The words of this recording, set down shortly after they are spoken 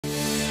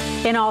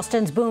In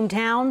Austin's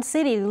boomtown,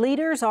 city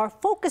leaders are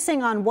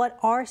focusing on what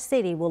our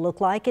city will look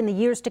like in the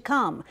years to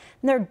come.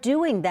 And they're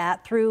doing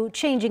that through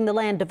changing the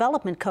land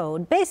development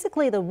code,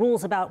 basically the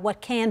rules about what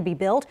can be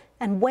built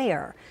and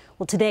where.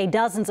 Well, today,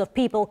 dozens of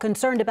people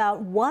concerned about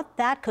what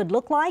that could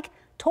look like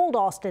told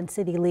Austin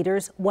city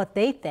leaders what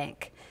they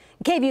think.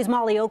 KVUE's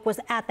Molly Oak was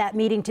at that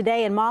meeting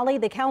today, and Molly,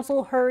 the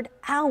council heard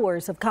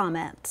hours of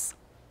comments.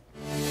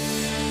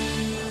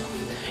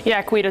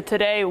 Yeah, Quita,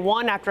 today,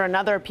 one after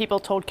another, people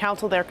told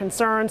council their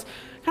concerns.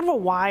 Kind of a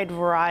wide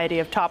variety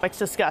of topics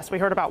discussed. We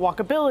heard about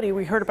walkability.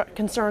 We heard about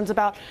concerns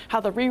about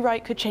how the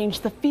rewrite could change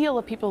the feel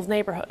of people's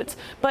neighborhoods.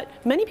 But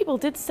many people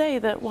did say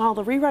that while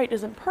the rewrite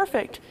isn't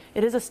perfect,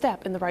 it is a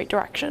step in the right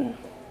direction.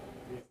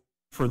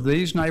 For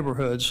these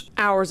neighborhoods.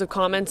 Hours of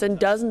comments and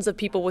dozens of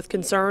people with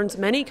concerns,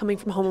 many coming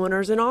from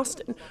homeowners in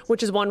Austin,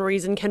 which is one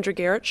reason Kendra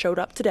Garrett showed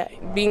up today.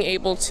 Being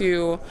able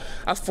to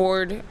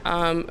afford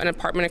an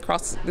apartment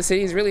across the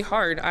city is really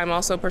hard. I'm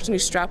also a person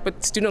who's strapped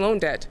with student loan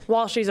debt.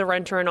 While she's a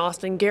renter in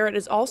Austin, Garrett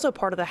is also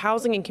part of the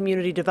Housing and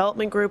Community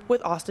Development Group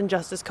with Austin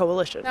Justice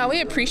Coalition. Now,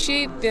 we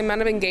appreciate the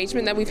amount of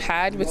engagement that we've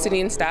had with city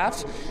and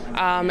staff,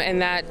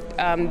 and that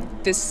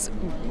this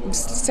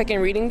second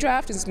reading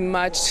draft is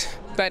much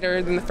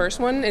better than the first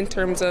one in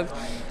terms of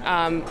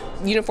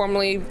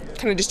uniformly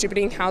kind of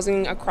distributing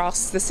housing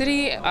across the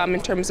city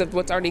in terms of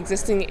what's already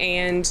existing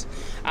and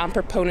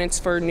proponents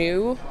for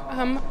new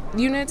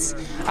units,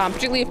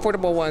 particularly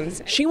affordable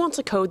ones. She wants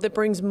a code that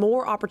brings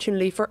more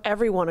opportunity for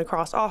everyone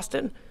across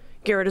Austin.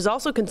 Garrett is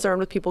also concerned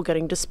with people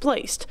getting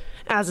displaced,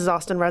 as is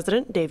Austin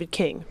resident David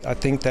King. I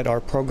think that our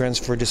programs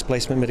for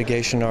displacement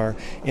mitigation are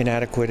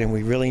inadequate, and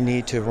we really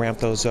need to ramp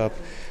those up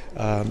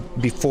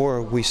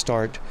before we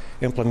start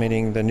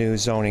implementing the new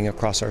zoning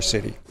across our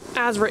city.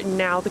 As written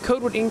now, the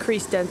code would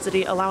increase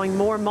density, allowing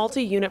more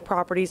multi-unit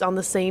properties on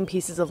the same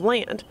pieces of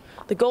land.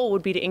 The goal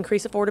would be to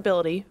increase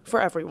affordability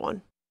for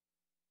everyone.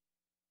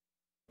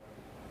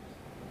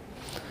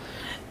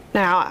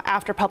 Now,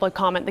 after public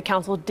comment, the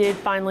council did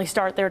finally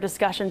start their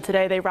discussion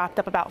today. They wrapped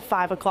up about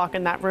 5 o'clock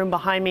in that room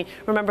behind me.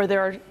 Remember,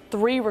 there are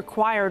 3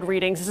 required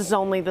readings. This is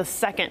only the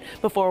second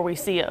before we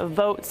see a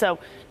vote, so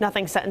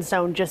nothing set in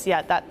stone just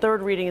yet. That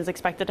third reading is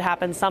expected to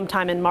happen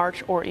sometime in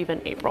March or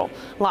even April.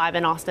 Live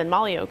in Austin,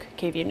 Molly Oak,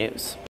 KVUE News.